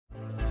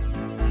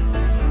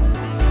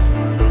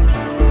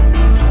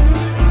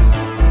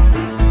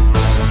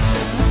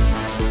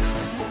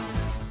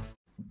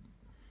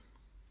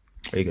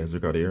Hey guys,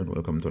 Ricardo here and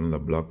welcome to another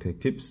Blog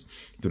Tech Tips.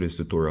 Today's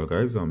tutorial,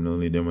 guys, I'm not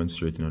only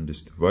demonstrating on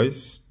this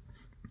device.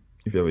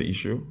 If you have an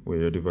issue where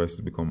your device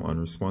has become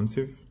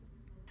unresponsive,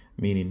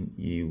 meaning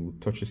you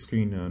touch the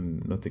screen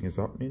and nothing is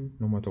happening,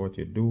 no matter what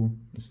you do,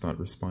 it's not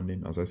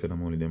responding. As I said,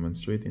 I'm only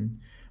demonstrating.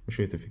 I'll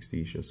show you to fix the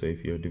issue. So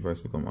if your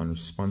device becomes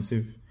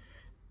unresponsive,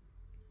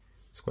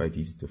 it's quite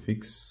easy to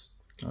fix.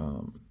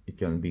 It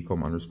can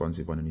become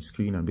unresponsive on any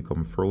screen and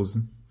become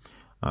frozen.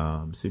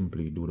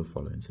 Simply do the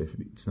following. So if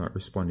it's not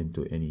responding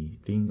to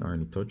anything or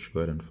any touch,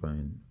 go ahead and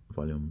find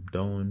volume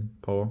down,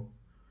 power.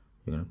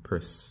 You're going to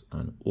press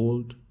and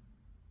hold.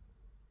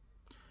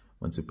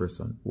 Once you press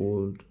and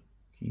hold,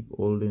 keep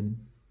holding.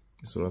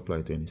 This will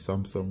apply to any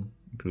Samsung,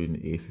 including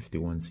the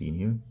A51 seen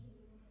here.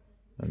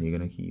 And you're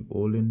going to keep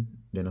holding.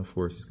 Then of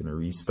course it's going to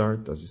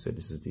restart. As we said,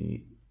 this is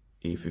the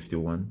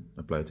A51.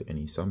 Apply to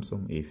any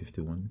Samsung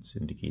A51. It's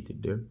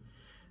indicated there.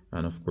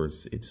 And of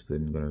course it's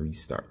then going to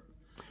restart.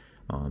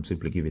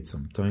 Simply give it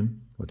some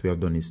time. What we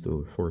have done is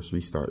to first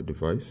restart the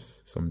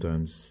device.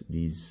 Sometimes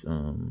these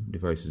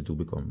devices do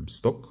become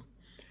stuck.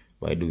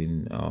 By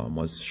doing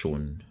as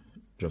shown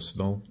just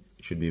now,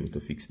 you should be able to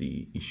fix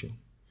the issue.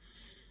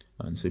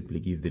 And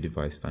simply give the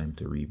device time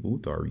to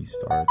reboot or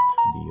restart.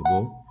 There you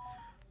go.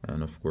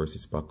 And of course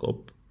it's back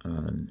up.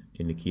 And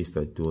in the case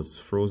that it was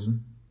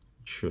frozen,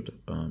 it should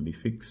be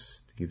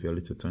fixed. To give you a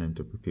little time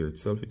to prepare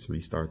itself. It's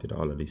restarted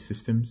all of these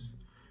systems.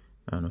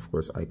 And of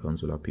course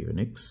icons will appear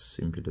next.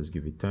 Simply just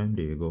give it time.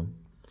 There you go.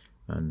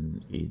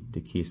 And the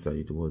case that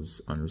it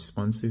was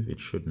unresponsive, it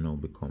should now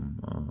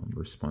become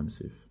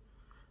responsive.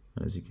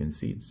 And as you can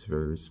see, it's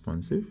very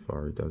responsive,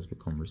 or it has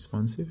become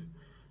responsive.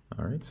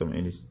 Alright, so I'm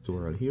ending the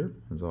tutorial here.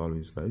 As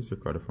always, guys,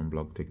 Ricardo from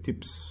Blog Tech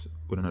Tips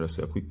with another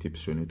set of quick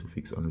tips showing you to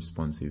fix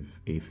unresponsive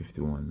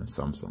A51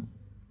 Samsung.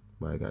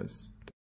 Bye guys.